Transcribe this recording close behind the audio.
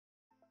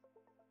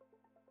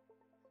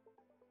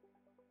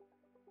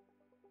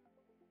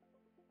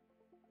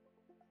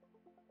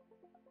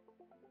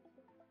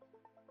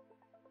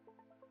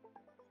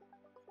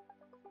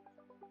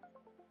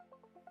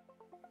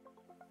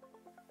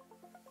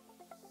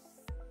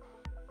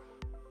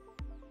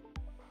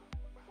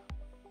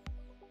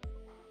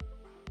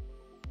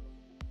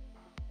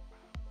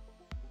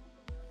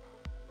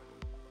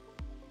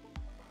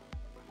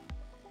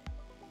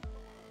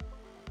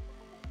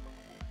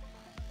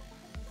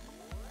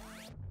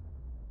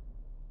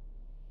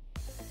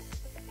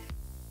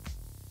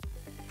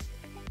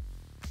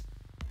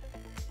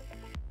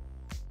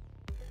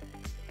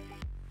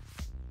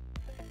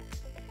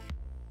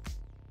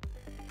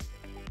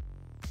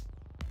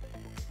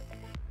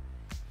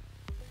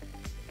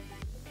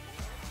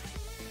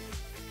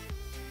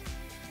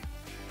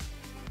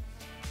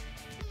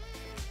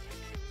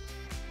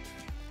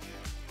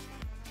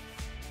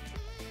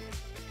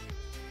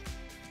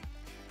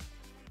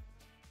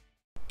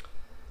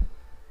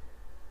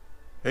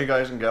Hey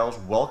guys and gals,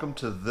 welcome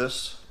to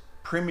this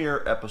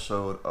premiere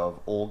episode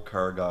of Old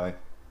Car Guy.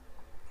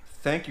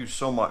 Thank you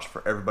so much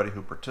for everybody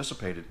who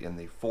participated in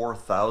the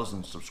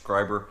 4,000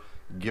 subscriber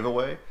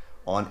giveaway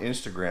on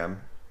Instagram.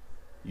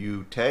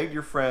 You tagged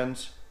your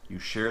friends, you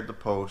shared the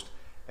post,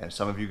 and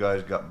some of you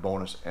guys got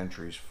bonus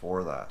entries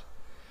for that.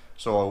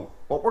 So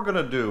what we're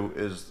going to do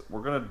is we're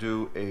going to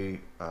do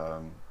a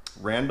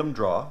random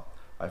draw.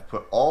 I've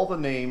put all the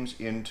names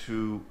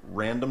into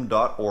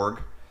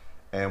random.org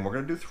and we're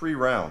going to do 3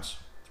 rounds.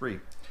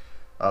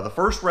 The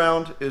first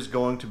round is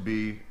going to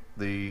be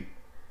the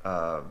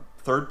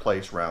third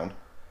place round,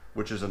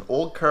 which is an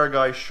Old Car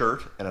Guy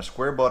shirt and a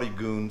Square Body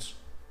Goons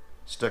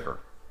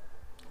sticker.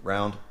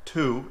 Round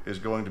 2 is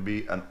going to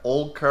be an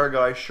Old Car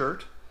Guy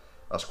shirt,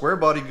 a Square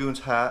Body Goons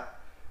hat,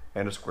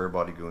 and a Square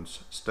Body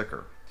Goons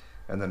sticker.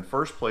 And then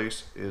first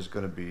place is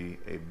going to be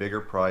a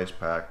bigger prize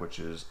pack, which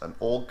is an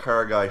Old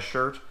Car Guy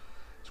shirt,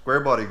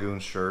 Square Body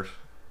Goons shirt,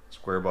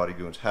 Square Body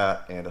Goons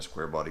hat, and a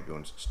Square Body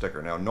Goons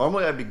sticker. Now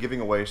normally I'd be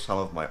giving away some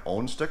of my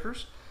own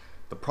stickers.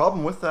 The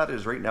problem with that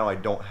is right now I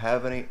don't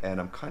have any, and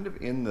I'm kind of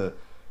in the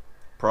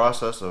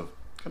process of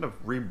kind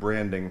of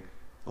rebranding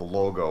the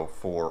logo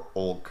for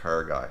Old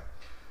Car Guy.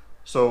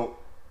 So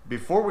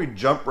before we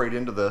jump right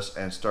into this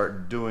and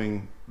start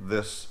doing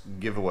this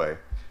giveaway,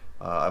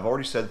 I've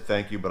already said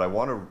thank you, but I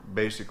want to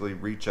basically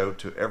reach out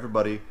to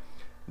everybody,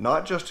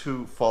 not just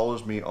who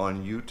follows me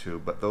on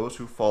YouTube, but those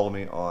who follow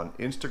me on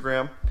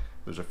Instagram.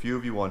 There's a few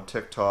of you on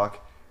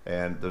TikTok,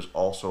 and there's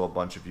also a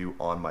bunch of you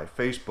on my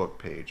Facebook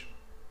page.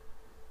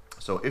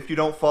 So if you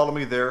don't follow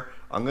me there,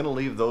 I'm going to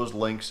leave those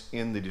links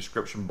in the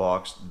description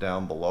box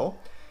down below.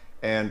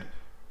 And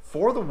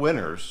for the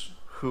winners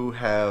who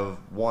have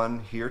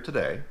won here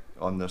today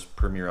on this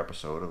premiere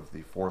episode of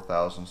the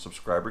 4,000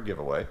 subscriber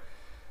giveaway,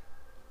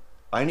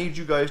 I need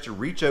you guys to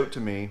reach out to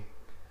me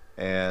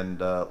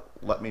and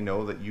let me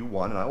know that you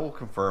won, and I will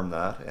confirm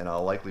that, and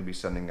I'll likely be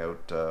sending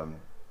out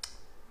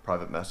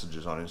private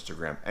messages on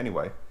Instagram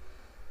anyway.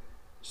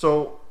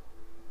 So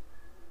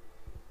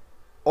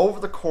over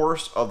the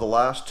course of the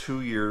last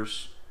 2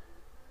 years,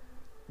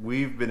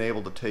 we've been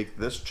able to take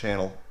this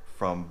channel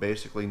from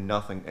basically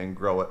nothing and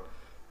grow it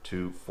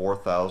to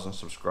 4,000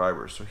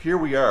 subscribers. So here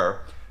we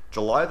are,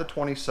 July the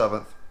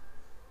 27th.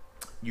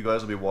 You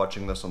guys will be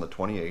watching this on the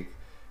 28th,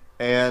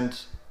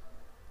 and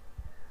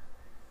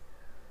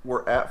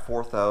we're at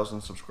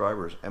 4,000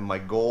 subscribers, and my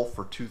goal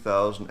for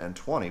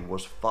 2020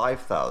 was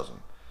 5,000.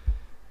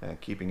 And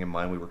keeping in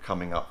mind we were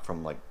coming up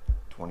from like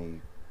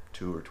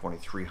 22 or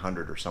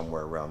 2,300 or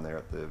somewhere around there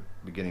at the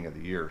beginning of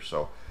the year.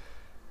 So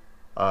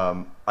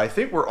I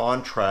think we're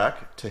on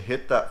track to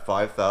hit that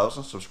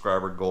 5,000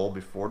 subscriber goal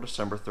before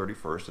December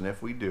 31st. And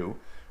if we do,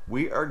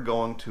 we are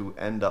going to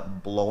end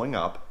up blowing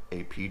up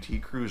a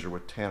PT Cruiser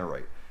with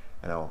tannerite.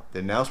 Now, the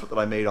announcement that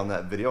I made on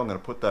that video, I'm going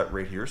to put that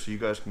right here so you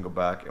guys can go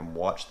back and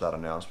watch that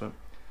announcement.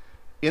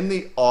 In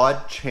the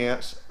odd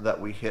chance that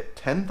we hit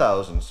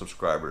 10,000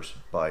 subscribers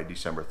by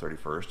December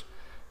 31st,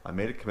 I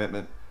made a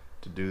commitment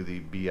to do the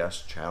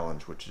BS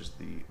challenge, which is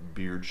the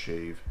beard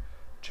shave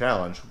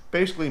challenge.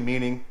 Basically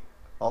meaning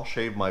I'll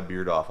shave my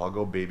beard off. I'll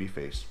go baby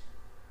face.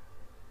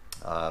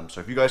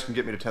 So if you guys can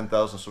get me to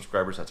 10,000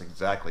 subscribers, that's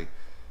exactly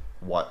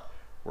what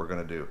we're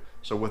going to do.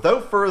 So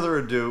without further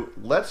ado,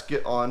 let's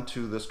get on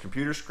to this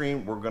computer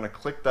screen. We're going to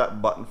click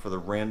that button for the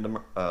random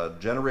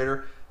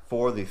generator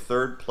for the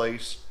third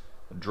place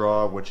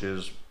draw, which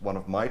is one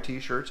of my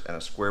t-shirts and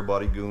a Square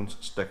Body Goons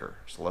sticker.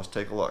 So let's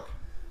take a look.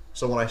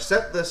 So when I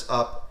set this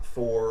up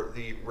for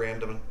the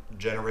random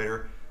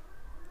generator,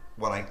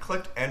 when I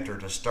clicked enter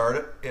to start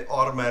it, it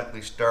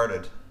automatically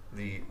started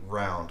the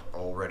round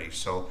already.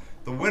 So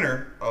the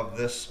winner of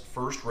this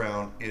first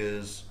round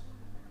is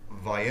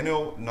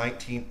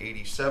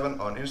Viano1987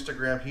 on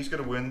Instagram. He's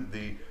going to win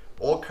the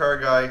Old Car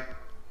Guy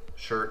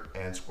shirt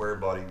and Square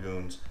Body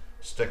Goons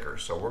sticker.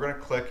 So we're going to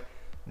click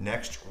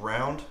next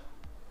round.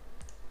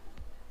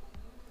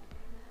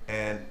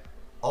 And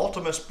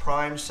Ultimus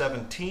Prime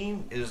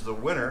 17 is the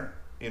winner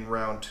in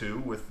round 2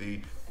 with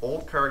the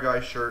Old Car Guy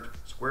shirt,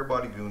 Square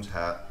Body Goons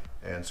hat,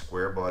 and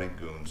Square Body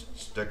Goons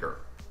sticker.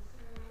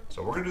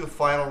 So we're going to do the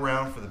final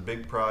round for the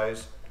big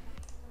prize.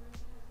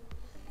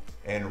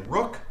 And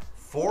Rook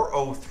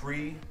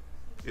 403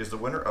 is the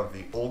winner of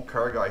the Old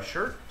Car Guy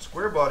shirt,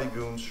 Square Body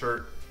Goons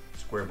shirt,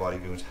 Square Body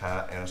Goons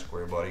hat, and a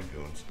Square Body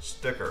Goons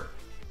sticker.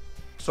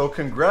 So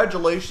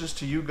congratulations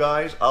to you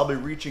guys. I'll be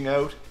reaching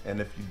out, and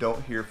if you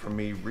don't hear from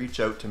me, reach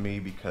out to me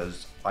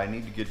because I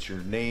need to get your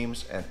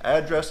names and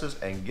addresses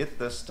and get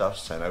this stuff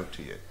sent out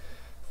to you.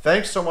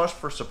 Thanks so much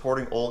for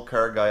supporting Old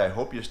Car Guy. I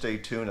hope you stay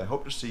tuned. I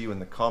hope to see you in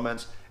the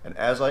comments. And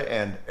as I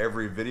end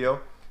every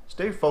video,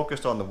 stay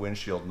focused on the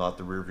windshield, not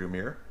the rearview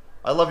mirror.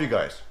 I love you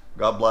guys.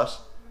 God bless.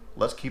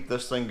 Let's keep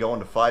this thing going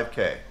to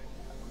 5K.